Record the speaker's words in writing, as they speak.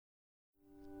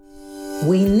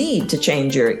We need to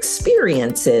change your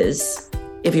experiences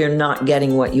if you're not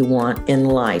getting what you want in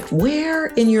life. Where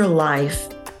in your life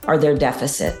are there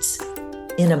deficits?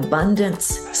 In abundance,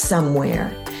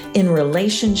 somewhere. In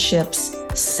relationships,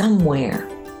 somewhere.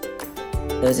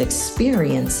 Those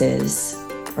experiences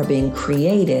are being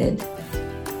created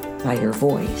by your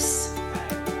voice,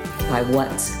 by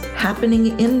what's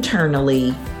happening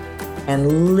internally,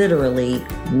 and literally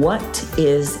what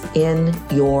is in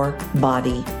your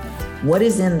body. What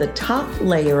is in the top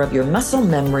layer of your muscle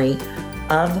memory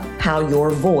of how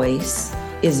your voice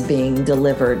is being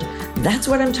delivered. That's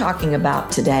what I'm talking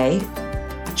about today.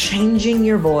 Changing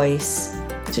your voice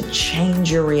to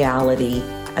change your reality.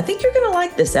 I think you're going to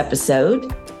like this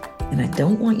episode, and I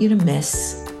don't want you to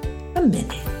miss a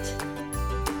minute.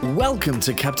 Welcome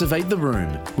to Captivate the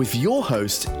Room with your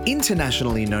host,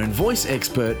 internationally known voice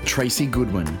expert Tracy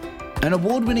Goodwin, an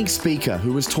award-winning speaker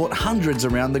who has taught hundreds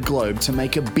around the globe to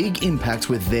make a big impact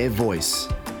with their voice.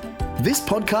 This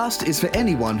podcast is for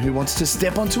anyone who wants to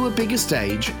step onto a bigger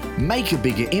stage, make a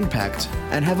bigger impact,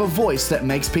 and have a voice that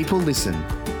makes people listen.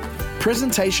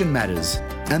 Presentation matters,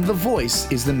 and the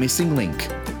voice is the missing link.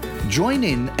 Join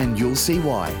in and you'll see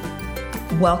why.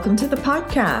 Welcome to the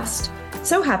podcast.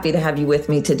 So happy to have you with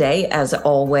me today, as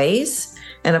always.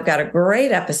 And I've got a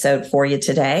great episode for you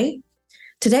today.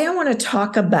 Today, I want to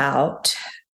talk about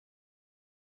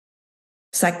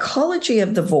psychology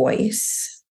of the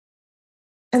voice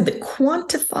and the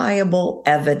quantifiable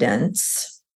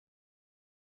evidence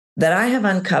that I have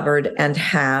uncovered and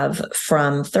have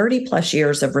from 30 plus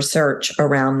years of research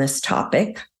around this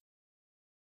topic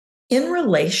in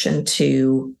relation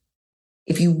to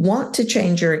if you want to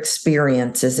change your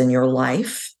experiences in your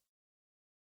life,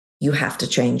 you have to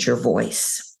change your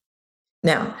voice.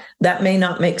 Now, that may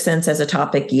not make sense as a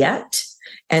topic yet,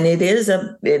 and it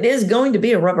is going to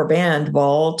be a rubber band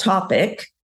ball topic,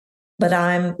 but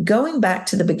I'm going back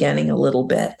to the beginning a little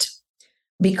bit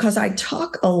because I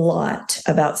talk a lot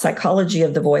about psychology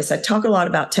of the voice. I talk a lot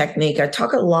about technique. I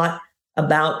talk a lot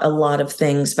about a lot of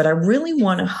things, but I really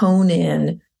want to hone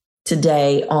in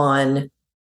today on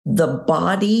the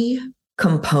body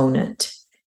component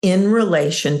in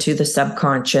relation to the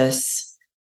subconscious.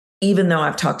 Even though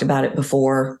I've talked about it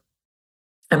before,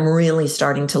 I'm really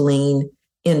starting to lean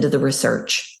into the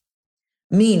research.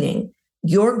 Meaning,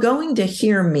 you're going to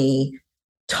hear me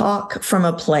talk from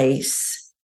a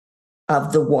place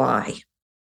of the why.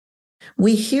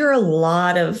 We hear a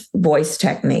lot of voice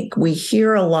technique. We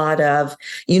hear a lot of,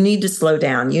 you need to slow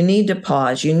down, you need to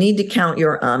pause, you need to count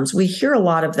your ums. We hear a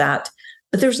lot of that,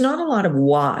 but there's not a lot of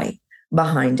why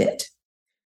behind it.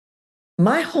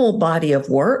 My whole body of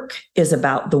work is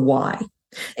about the why.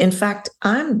 In fact,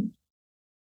 I'm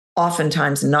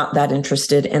oftentimes not that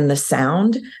interested in the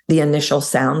sound, the initial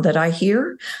sound that I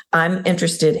hear. I'm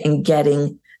interested in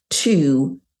getting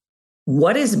to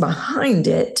what is behind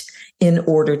it in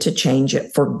order to change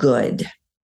it for good.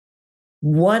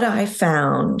 What I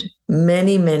found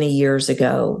many, many years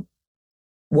ago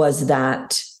was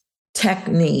that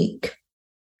technique,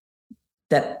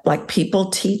 that like people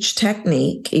teach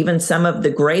technique, even some of the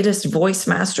greatest voice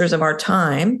masters of our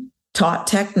time taught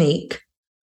technique,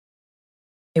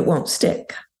 it won't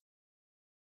stick.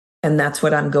 And that's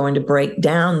what I'm going to break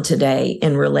down today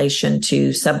in relation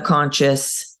to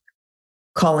subconscious,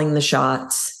 calling the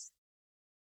shots,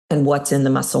 and what's in the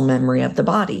muscle memory of the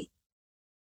body.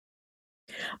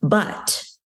 But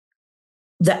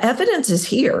the evidence is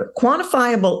here.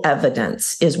 Quantifiable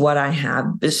evidence is what I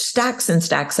have. There's stacks and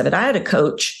stacks of it. I had a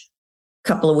coach a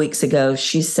couple of weeks ago.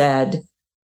 She said,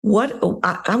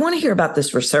 I want to hear about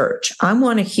this research. I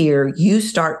want to hear you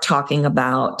start talking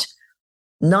about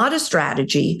not a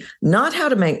strategy, not how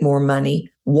to make more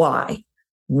money. Why?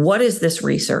 What is this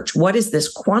research? What is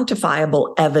this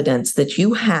quantifiable evidence that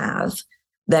you have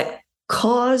that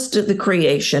caused the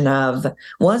creation of,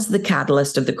 was the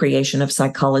catalyst of the creation of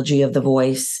psychology of the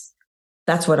voice?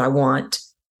 That's what I want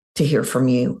to hear from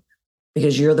you,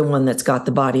 because you're the one that's got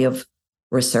the body of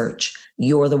research.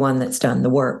 You're the one that's done the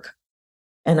work.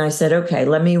 And I said, okay,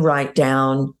 let me write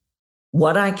down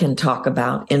what I can talk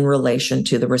about in relation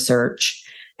to the research.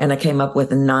 And I came up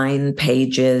with 9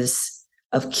 pages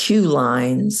of cue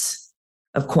lines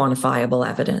of quantifiable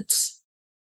evidence.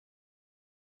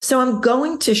 So I'm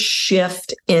going to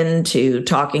shift into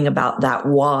talking about that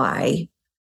why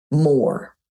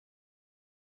more.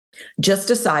 Just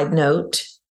a side note,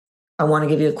 I want to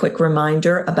give you a quick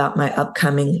reminder about my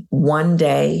upcoming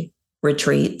one-day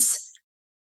retreats.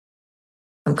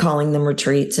 I'm calling them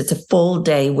retreats. It's a full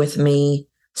day with me,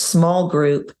 small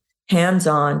group,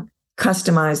 hands-on,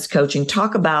 customized coaching.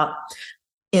 Talk about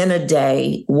in a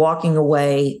day, walking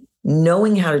away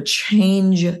knowing how to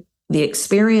change the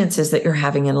experiences that you're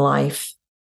having in life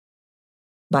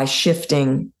by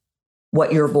shifting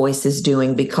what your voice is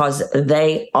doing, because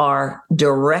they are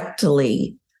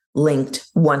directly linked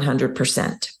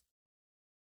 100%.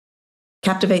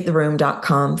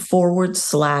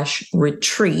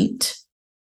 CaptivateTheRoom.com/retreat.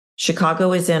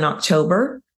 Chicago is in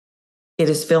October. It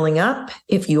is filling up.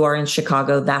 If you are in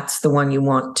Chicago, that's the one you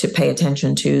want to pay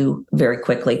attention to very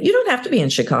quickly. You don't have to be in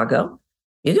Chicago.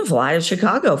 You can fly to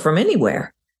Chicago from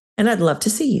anywhere. And I'd love to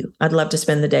see you. I'd love to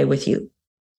spend the day with you.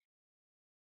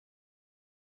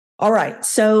 All right.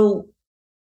 So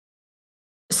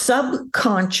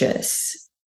subconscious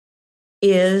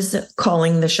is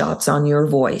calling the shots on your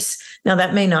voice. Now,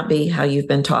 that may not be how you've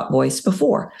been taught voice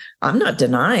before. I'm not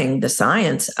denying the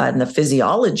science and the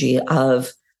physiology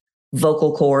of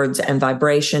vocal cords and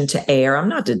vibration to air. I'm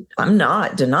not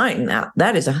denying that.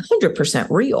 That is 100%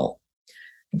 real.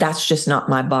 That's just not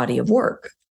my body of work.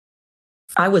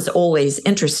 I was always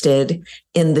interested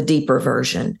in the deeper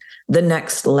version, the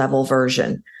next level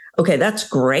version. Okay, that's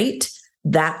great.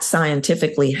 That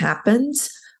scientifically happens.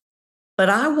 But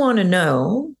I want to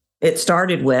know, it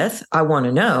started with, I want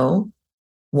to know,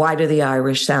 why do the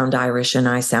Irish sound Irish and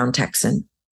I sound Texan?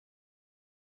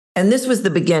 And this was the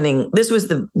beginning. This was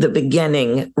the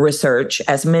beginning research,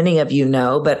 as many of you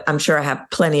know, but I'm sure I have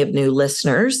plenty of new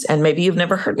listeners, and maybe you've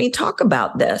never heard me talk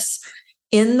about this.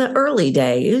 In the early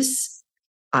days,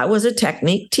 I was a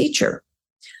technique teacher.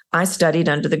 I studied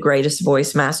under the greatest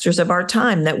voice masters of our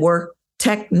time that were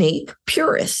technique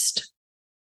purists,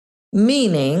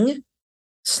 meaning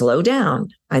slow down.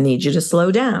 I need you to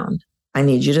slow down. I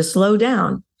need you to slow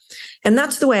down. And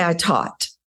that's the way I taught.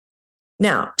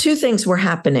 Now, two things were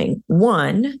happening.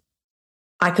 One,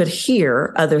 I could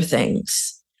hear other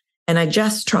things, and I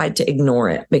just tried to ignore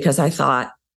it because I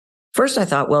thought,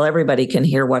 well, everybody can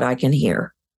hear what I can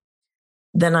hear.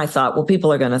 Then I thought, well,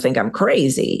 people are going to think I'm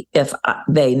crazy if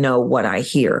they know what I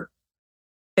hear.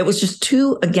 It was just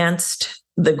too against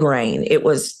the grain. It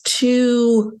was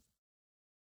too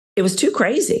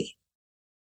crazy.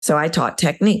 So I taught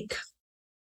technique.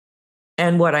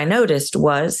 And what I noticed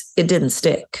was it didn't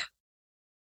stick.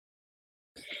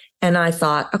 And I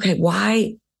thought, okay,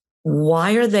 why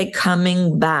are they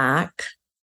coming back?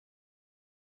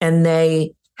 And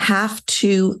they have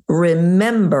to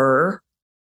remember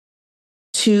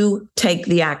to take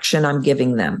the action I'm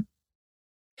giving them.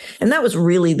 And that was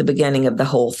really the beginning of the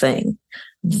whole thing.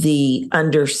 The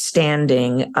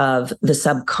understanding of the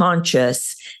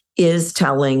subconscious is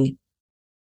telling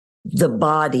the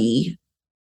body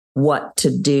what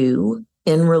to do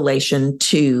in relation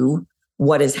to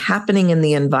what is happening in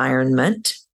the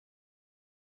environment.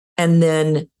 And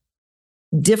then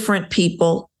different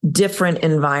people, different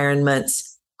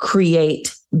environments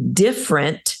create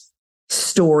different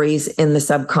stories in the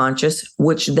subconscious,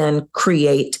 which then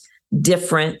create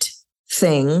different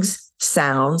things,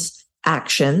 sounds,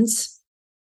 actions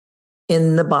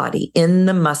in the body, in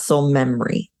the muscle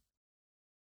memory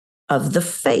of the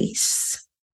face.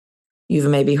 You've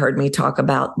maybe heard me talk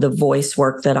about the voice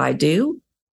work that I do.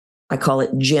 I call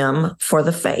it gym for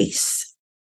the face,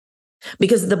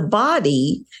 because the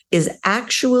body is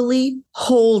actually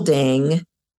holding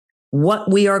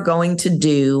what we are going to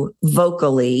do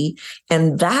vocally,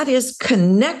 and that is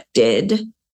connected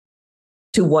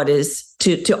to what is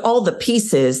to all the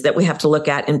pieces that we have to look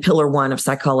at in pillar 1 of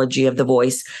psychology of the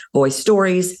voice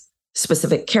stories,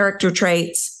 specific character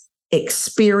traits,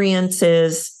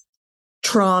 experiences,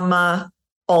 trauma,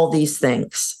 all these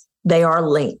things. They are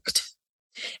linked.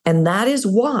 And that is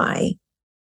why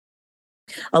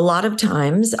a lot of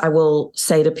times I will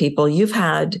say to people, you've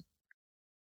had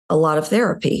a lot of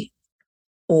therapy,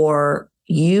 or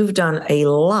you've done a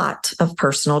lot of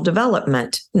personal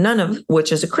development, none of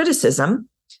which is a criticism,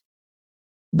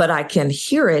 but I can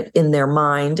hear it in their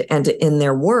mind and in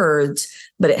their words,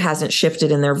 but it hasn't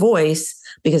shifted in their voice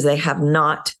because they have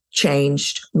not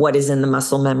changed what is in the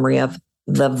muscle memory of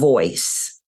the voice.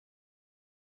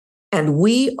 And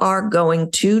we are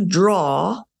going to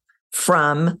draw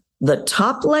from the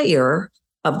top layer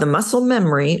of the muscle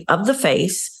memory of the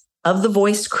face, of the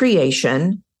voice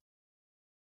creation,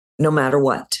 no matter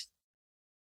what,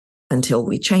 until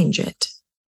we change it.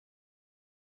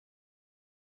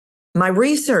 My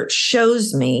research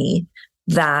shows me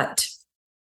that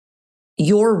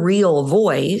your real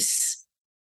voice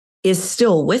is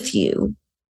still with you.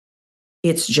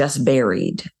 It's just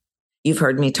buried. You've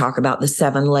heard me talk about the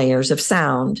 7 layers of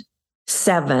sound.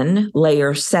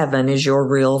 Layer 7 is your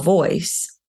real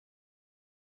voice.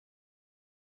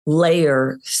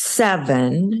 Layer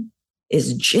 7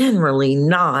 is generally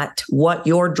not what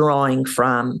you're drawing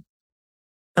from.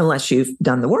 unless you've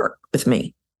done the work with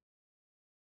me.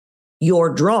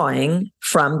 You're drawing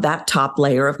from that top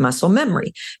layer of muscle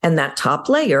memory. And that top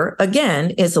layer, again,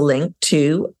 is linked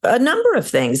to a number of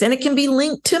things, and it can be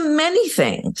linked to many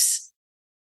things.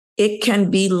 It can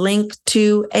be linked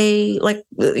to like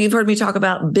you've heard me talk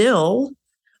about Bill,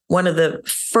 one of the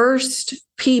first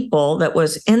people that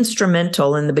was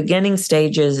instrumental in the beginning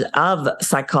stages of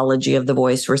psychology of the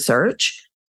voice research,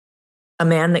 a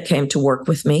man that came to work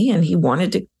with me, and he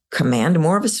wanted to command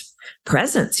more of his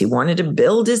presence. He wanted to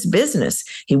build his business.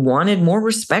 He wanted more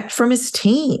respect from his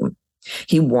team.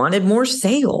 He wanted more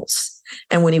sales.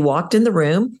 And when he walked in the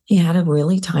room, he had a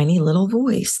really tiny little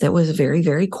voice that was very,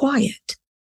 very quiet.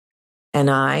 And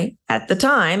I, at the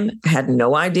time, had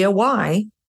no idea why.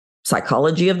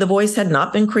 Psychology of the voice had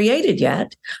not been created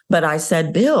yet. But I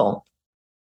said, Bill,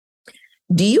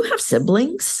 do you have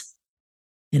siblings?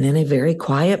 And in a very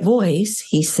quiet voice,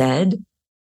 he said,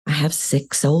 I have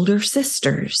 6 older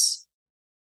sisters.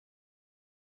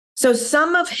 So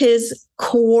some of his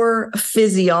core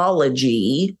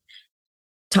physiology,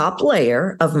 top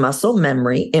layer of muscle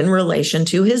memory in relation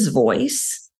to his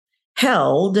voice,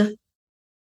 held,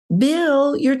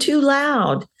 Bill, you're too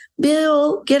loud.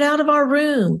 Bill, get out of our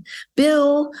room.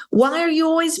 Bill, why are you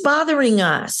always bothering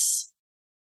us?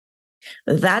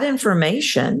 That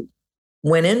information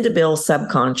went into Bill's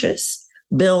subconscious.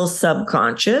 Bill's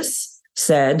subconscious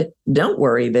said, don't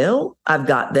worry, Bill, I've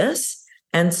got this,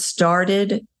 and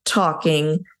started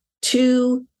talking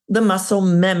to the muscle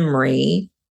memory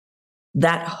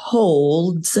that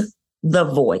holds the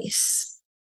voice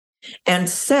and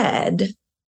said,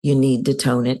 you need to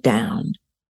tone it down.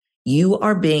 You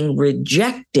are being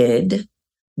rejected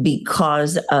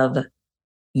because of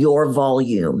your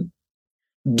volume.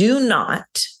 Do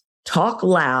not talk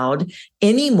loud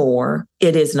anymore.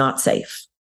 It is not safe.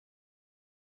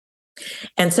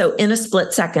 And so in a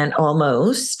split second,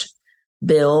 almost,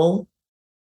 Bill,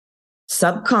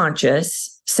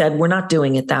 subconscious, said, we're not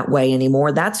doing it that way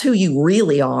anymore. That's who you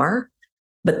really are,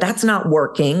 but that's not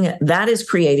working. That is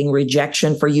creating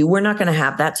rejection for you. We're not going to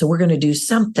have that. So we're going to do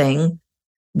something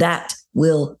that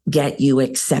will get you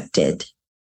accepted,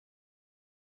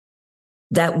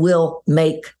 that will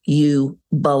make you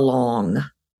belong.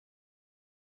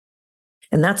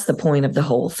 And that's the point of the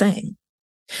whole thing.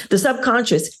 The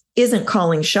subconscious isn't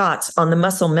calling shots on the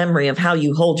muscle memory of how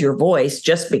you hold your voice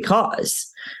just because.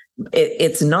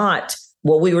 It's not,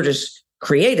 well, we were just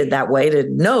created that way to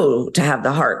know to have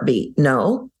the heartbeat.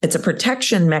 No, it's a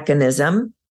protection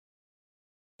mechanism.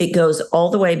 It goes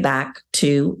all the way back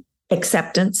to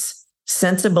acceptance,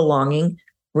 sense of belonging,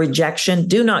 rejection.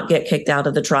 Do not get kicked out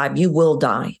of the tribe. You will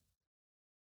die.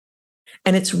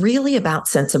 And it's really about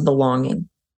sense of belonging.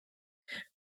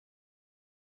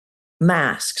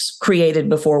 Masks created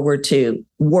before Word 2,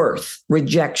 worth,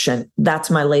 rejection.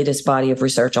 That's my latest body of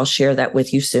research. I'll share that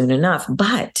with you soon enough.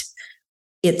 But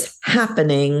it's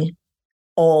happening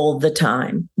all the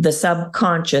time. The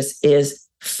subconscious is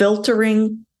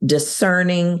filtering,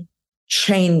 discerning,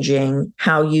 changing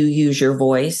how you use your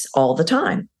voice all the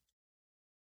time.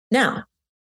 Now,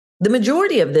 the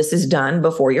majority of this is done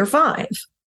before you're 5.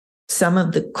 Some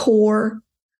of the core,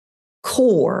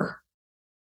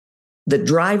 the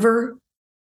driver,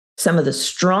 some of the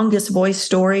strongest voice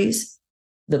stories,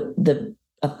 the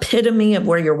epitome of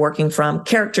where you're working from,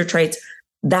 character traits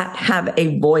that have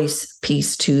a voice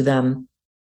piece to them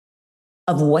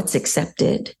of what's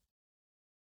accepted.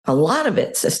 A lot of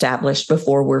it's established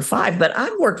before we're 5, but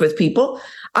I've worked with people.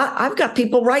 I've got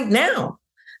people right now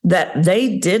that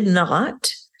they did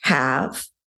not have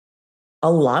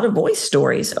a lot of voice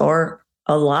stories or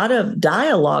a lot of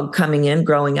dialogue coming in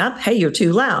growing up. Hey, you're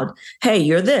too loud. Hey,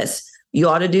 you're this. You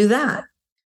ought to do that.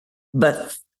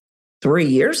 But 3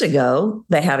 years ago,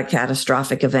 they had a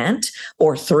catastrophic event,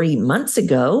 or 3 months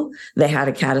ago, they had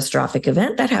a catastrophic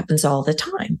event. That happens all the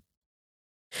time.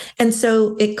 And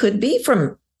so it could be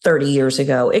from 30 years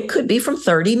ago. It could be from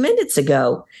 30 minutes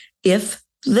ago. If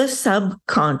the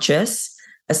subconscious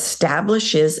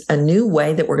establishes a new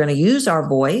way that we're going to use our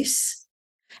voice,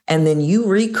 and then you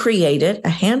recreate it a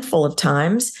handful of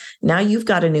times, now you've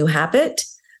got a new habit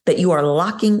that you are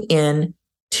locking in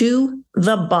to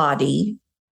the body,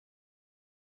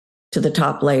 to the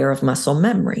top layer of muscle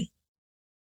memory.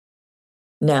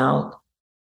 Now,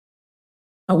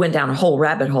 I went down a whole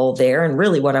rabbit hole there, and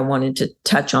really what I wanted to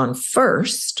touch on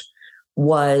first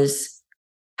was,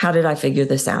 how did I figure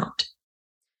this out?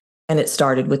 And it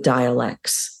started with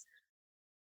dialects.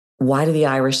 Why do the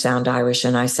Irish sound Irish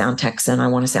and I sound Texan? I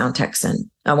want to sound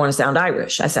Texan. I want to sound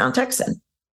Irish. I sound Texan.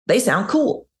 They sound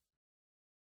cool.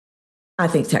 I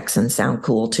think Texans sound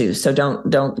cool too. So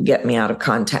don't get me out of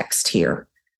context here.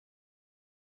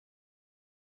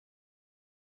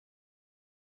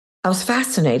 I was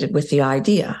fascinated with the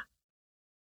idea.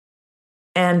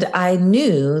 And I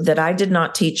knew that I did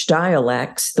not teach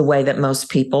dialects the way that most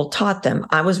people taught them.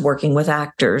 I was working with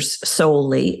actors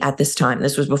solely at this time.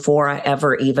 This was before I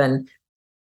ever even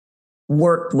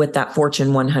worked with that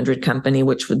Fortune 100 company,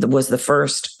 which was the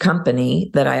first company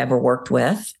that I ever worked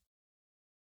with.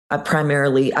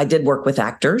 I did work with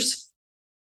actors,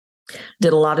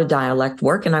 did a lot of dialect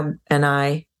work, and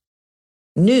I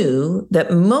knew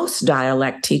that most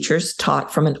dialect teachers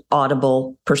taught from an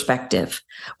audible perspective,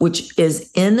 which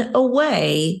is in a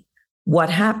way what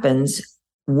happens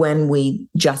when we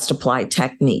just apply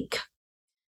technique.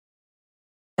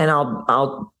 And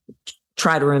I'll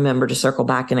try to remember to circle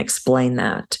back and explain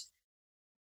that.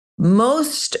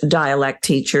 Most dialect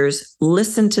teachers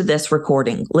listen to this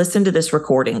recording, listen to this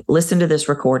recording, listen to this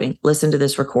recording, listen to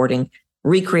this recording,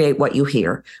 recreate what you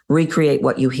hear, recreate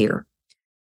what you hear.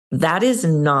 That is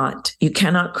not, you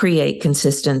cannot create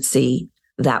consistency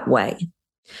that way,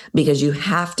 because you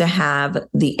have to have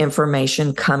the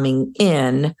information coming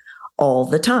in all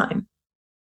the time,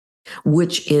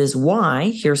 which is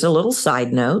why, here's a little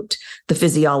side note, the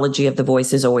physiology of the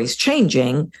voice is always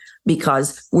changing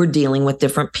because we're dealing with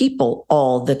different people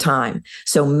all the time.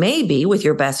 So maybe with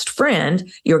your best friend,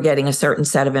 you're getting a certain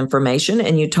set of information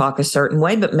and you talk a certain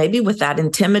way, but maybe with that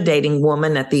intimidating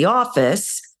woman at the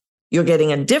office, you're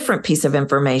getting a different piece of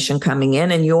information coming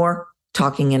in and you're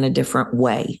talking in a different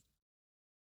way.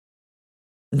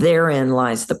 Therein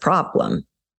lies the problem,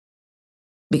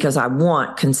 because I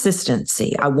want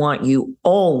consistency. I want you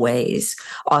always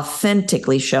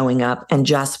authentically showing up and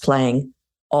just playing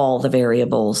all the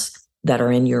variables that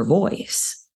are in your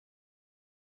voice.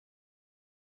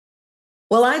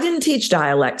 Well, I didn't teach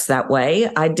dialects that way.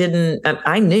 I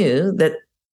knew that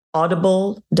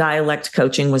audible dialect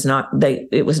coaching was not going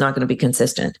to be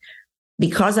consistent.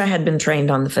 Because I had been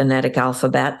trained on the phonetic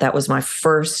alphabet, that was my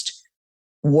first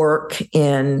work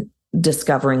in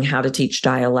discovering how to teach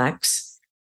dialects.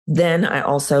 Then I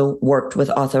also worked with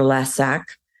Arthur Lassac,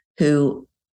 who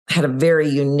had a very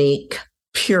unique,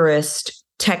 purist,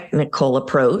 technical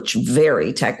approach,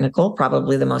 very technical,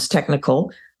 probably the most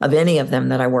technical of any of them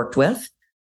that I worked with.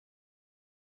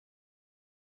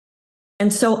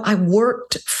 And so I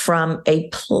worked from a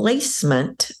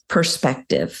placement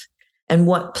perspective. And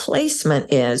what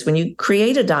placement is, when you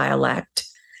create a dialect,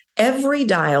 every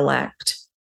dialect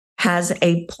has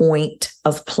a point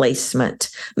of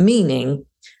placement, meaning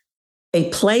a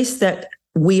place that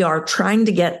we are trying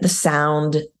to get the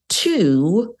sound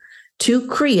to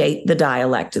create the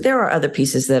dialect. There are other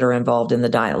pieces that are involved in the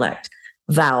dialect.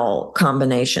 Vowel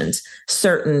combinations,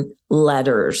 certain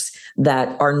letters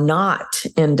that are not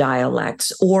in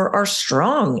dialects or are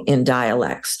strong in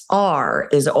dialects. R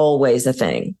is always a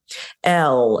thing.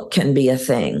 L can be a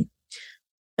thing.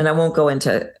 And I won't go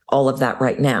into all of that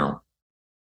right now.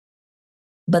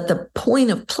 But the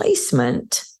point of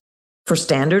placement for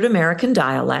standard American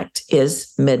dialect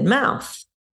is mid-mouth.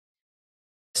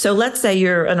 So let's say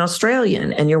you're an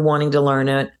Australian and you're wanting to learn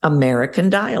an American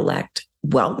dialect.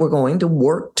 Well, we're going to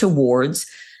work towards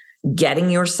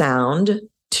getting your sound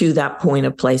to that point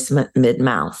of placement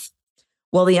mid-mouth.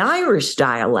 Well, the Irish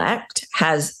dialect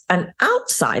has an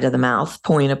outside of the mouth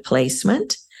point of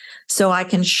placement, so I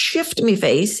can shift my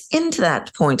face into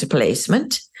that point of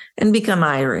placement and become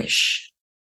Irish.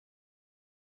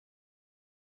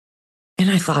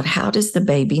 And I thought, how does the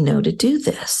baby know to do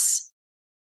this?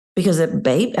 Because a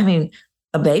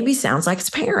baby sounds like its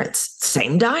parents,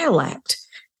 same dialect.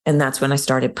 And that's when I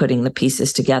started putting the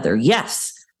pieces together.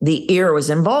 Yes, the ear was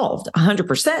involved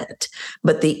 100%,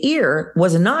 but the ear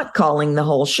was not calling the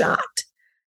whole shot.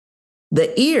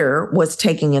 The ear was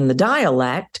taking in the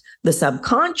dialect. The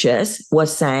subconscious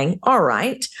was saying, all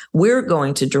right, we're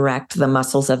going to direct the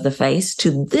muscles of the face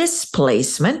to this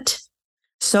placement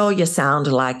so you sound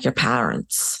like your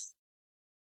parents.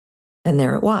 And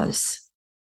there it was.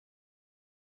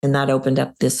 And that opened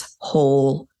up this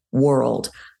whole world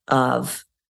of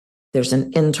there's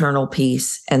an internal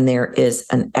piece and there is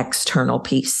an external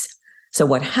piece. So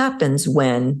what happens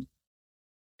when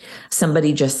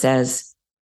somebody just says,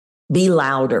 be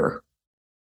louder?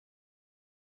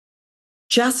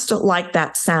 Just like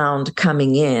that sound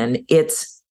coming in,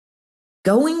 it's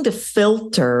going to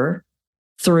filter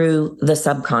through the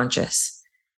subconscious.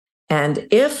 And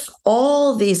if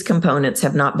all these components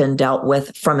have not been dealt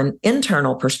with from an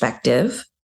internal perspective,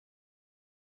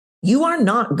 you are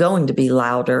not going to be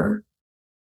louder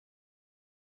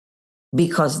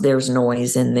because there's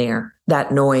noise in there.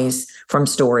 That noise from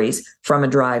stories, from a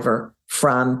driver,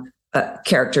 from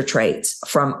character traits,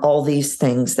 from all these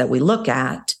things that we look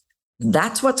at,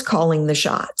 that's what's calling the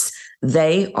shots.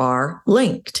 They are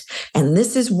linked. And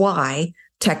this is why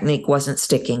technique wasn't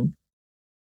sticking.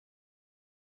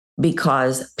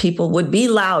 Because people would be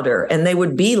louder and they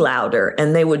would be louder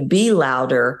and they would be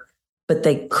louder, but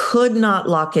they could not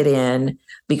lock it in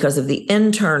because of the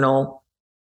internal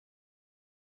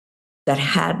that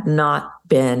had not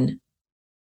been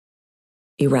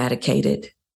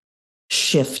eradicated,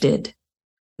 shifted,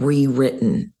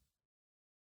 rewritten.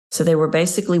 So they were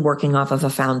basically working off of a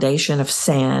foundation of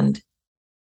sand,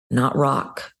 not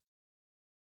rock,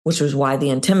 which was why the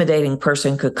intimidating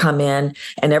person could come in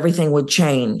and everything would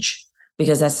change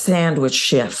because that sand would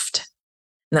shift.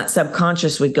 And that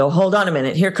subconscious would go, hold on a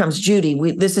minute, here comes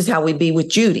Judy. This is how we be with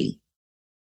Judy.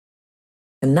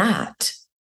 And that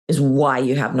is why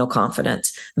you have no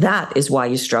confidence. That is why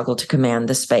you struggle to command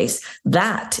the space.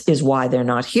 That is why they're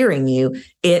not hearing you.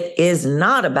 It is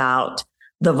not about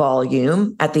the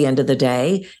volume at the end of the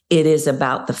day. It is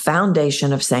about the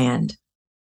foundation of sand.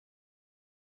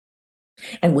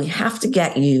 And we have to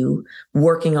get you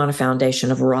working on a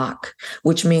foundation of rock,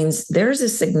 which means there's a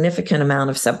significant amount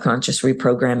of subconscious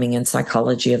reprogramming in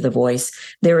psychology of the voice.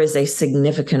 There is a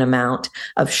significant amount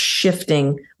of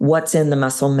shifting what's in the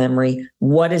muscle memory,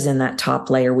 what is in that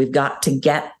top layer. We've got to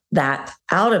get that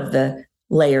out of the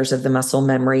layers of the muscle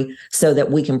memory so that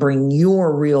we can bring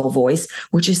your real voice,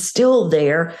 which is still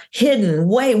there, hidden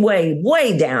way, way,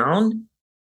 way down,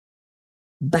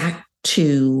 back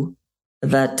to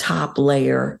the top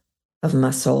layer of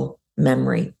muscle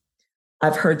memory.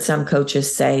 I've heard some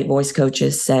coaches say, voice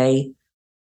coaches say,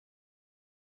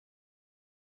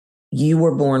 you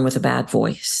were born with a bad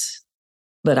voice,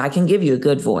 but I can give you a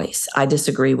good voice. I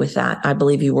disagree with that. I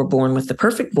believe you were born with the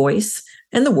perfect voice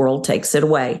and the world takes it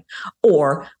away,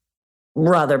 or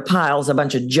rather piles a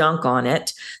bunch of junk on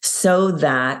it so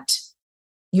that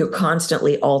you're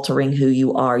constantly altering who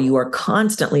you are. You are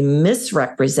constantly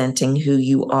misrepresenting who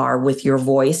you are with your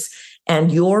voice,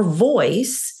 and your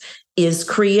voice is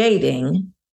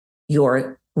creating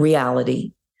your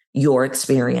reality, your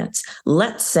experience.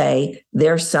 Let's say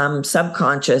there's some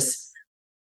subconscious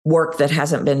work that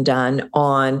hasn't been done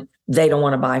on they don't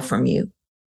want to buy from you.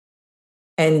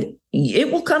 And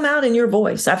it will come out in your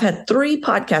voice. I've had 3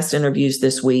 podcast interviews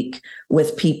this week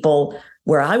with people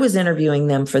where I was interviewing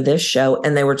them for this show,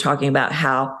 and they were talking about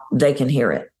how they can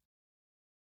hear it.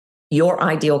 Your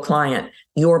ideal client,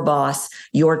 your boss,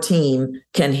 your team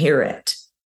can hear it.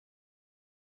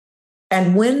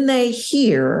 And when they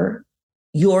hear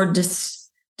your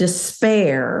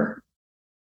despair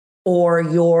or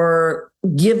your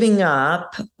giving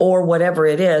up or whatever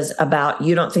it is about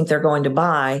you don't think they're going to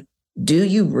buy, do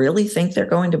you really think they're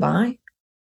going to buy?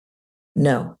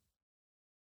 No.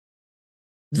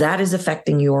 That is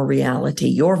affecting your reality.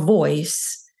 Your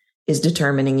voice is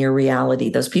determining your reality.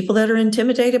 Those people that are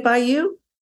intimidated by you,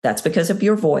 that's because of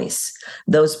your voice.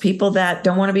 Those people that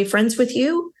don't want to be friends with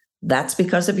you, that's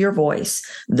because of your voice.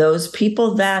 Those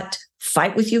people that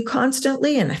fight with you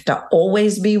constantly and have to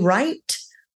always be right,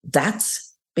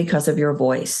 that's because of your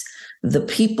voice. The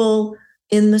people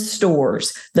in the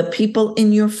stores, the people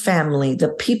in your family, the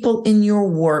people in your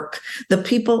work, the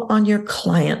people on your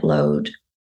client load,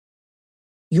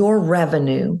 your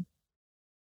revenue,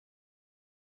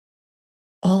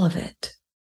 all of it.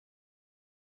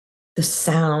 The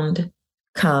sound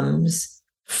comes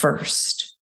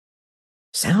first.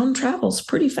 Sound travels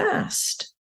pretty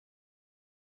fast.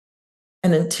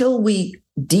 And until we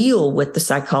deal with the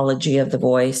psychology of the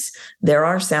voice, there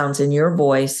are sounds in your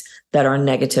voice that are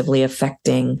negatively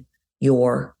affecting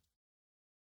your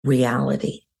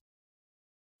reality.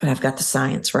 But I've got the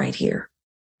science right here.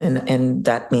 And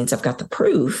that means I've got the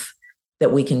proof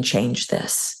that we can change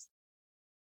this.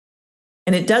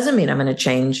 And it doesn't mean I'm going to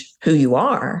change who you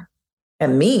are. It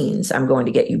means I'm going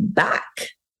to get you back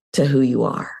to who you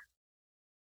are.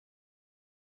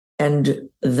 And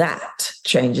that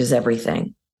changes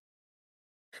everything.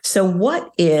 So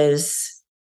what are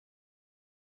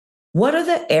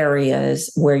the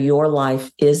areas where your life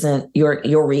isn't,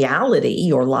 your reality,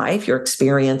 your life, your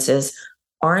experiences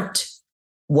aren't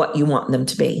what you want them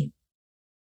to be?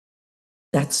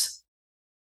 That's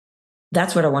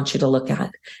what I want you to look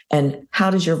at. And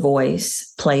how does your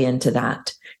voice play into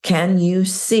that? Can you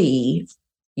see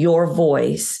your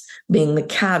voice being the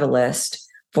catalyst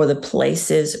for the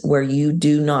places where you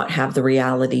do not have the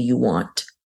reality you want?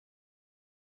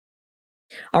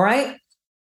 All right.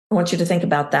 I want you to think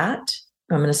about that.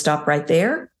 I'm going to stop right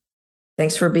there.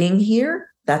 Thanks for being here.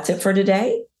 That's it for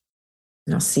today.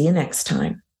 And I'll see you next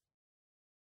time.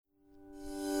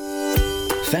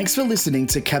 Thanks for listening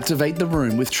to Captivate the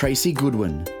Room with Tracy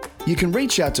Goodwin. You can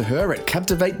reach out to her at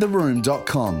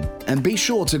captivatetheroom.com and be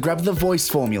sure to grab the voice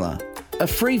formula. a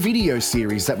free video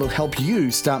series that will help you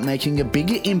start making a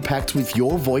bigger impact with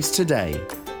your voice today.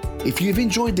 If you've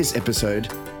enjoyed this episode,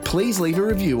 please leave a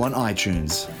review on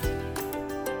iTunes.